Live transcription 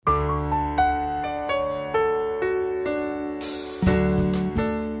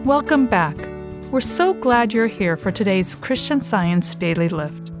Welcome back. We're so glad you're here for today's Christian Science Daily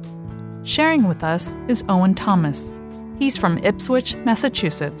Lift. Sharing with us is Owen Thomas. He's from Ipswich,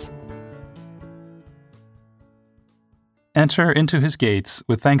 Massachusetts. Enter into his gates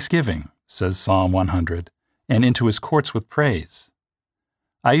with thanksgiving, says Psalm 100, and into his courts with praise.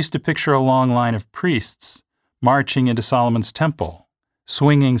 I used to picture a long line of priests marching into Solomon's temple,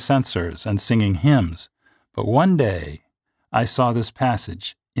 swinging censers and singing hymns, but one day I saw this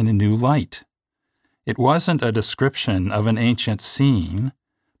passage in a new light. It wasn't a description of an ancient scene,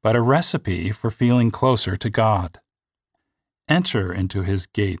 but a recipe for feeling closer to God. Enter into his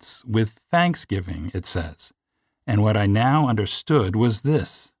gates with thanksgiving, it says, and what I now understood was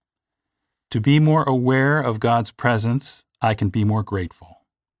this. To be more aware of God's presence, I can be more grateful.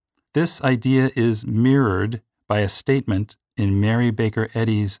 This idea is mirrored by a statement in Mary Baker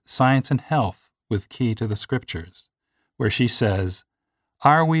Eddy's Science and Health with Key to the Scriptures, where she says,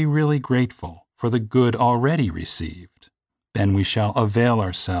 "Are we really grateful for the good already received? Then we shall avail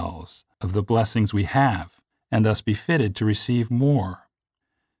ourselves of the blessings we have, and thus be fitted to receive more.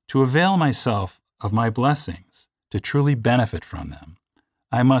 To avail myself of my blessings, to truly benefit from them,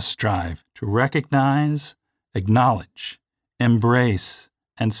 I must strive to recognize, acknowledge, embrace,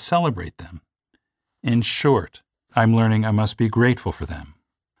 and celebrate them. In short, I'm learning I must be grateful for them.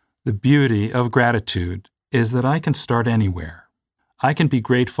 The beauty of gratitude is that I can start anywhere. I can be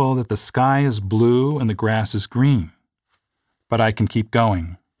grateful that the sky is blue and the grass is green. But I can keep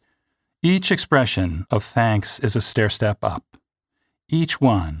going. Each expression of thanks is a stair-step up. Each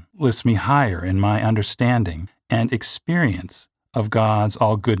one lifts me higher in my understanding and experience of God's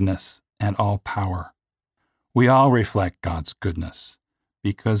all-goodness and all-power. We all reflect God's goodness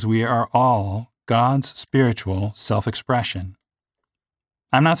because we are all God's spiritual self-expression.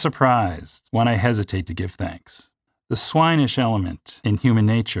 I'm not surprised when I hesitate to give thanks. The swinish element in human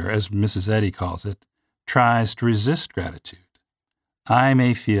nature, as Mrs. Eddy calls it, tries to resist gratitude. I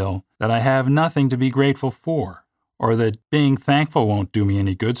may feel that I have nothing to be grateful for, or that being thankful won't do me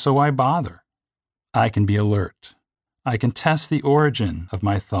any good, so why bother? I can be alert. I can test the origin of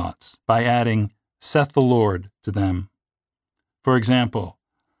my thoughts by adding, "saith the Lord," to them. For example,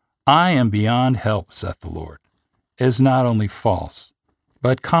 "I am beyond help, saith the Lord," is not only false,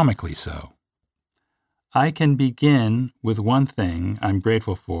 but comically so. I can begin with one thing I'm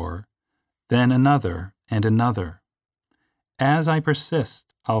grateful for, then another and another. As I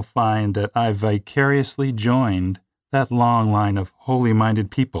persist, I'll find that I've vicariously joined that long line of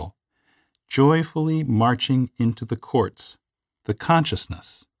holy-minded people, joyfully marching into the courts, the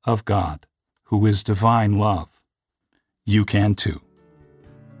consciousness of God, who is divine love. You can too.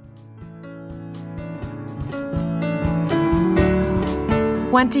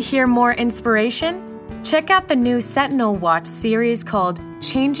 Want to hear more inspiration? Check out the new Sentinel Watch series called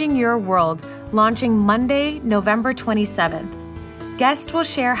Changing Your World, launching Monday, November 27th. Guests will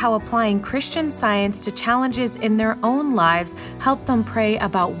share how applying Christian Science to challenges in their own lives help them pray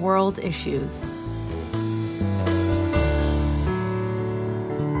about world issues.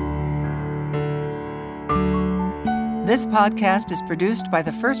 This podcast is produced by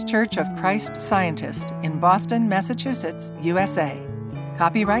the First Church of Christ Scientist in Boston, Massachusetts, USA.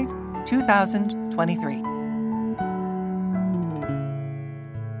 Copyright 2023.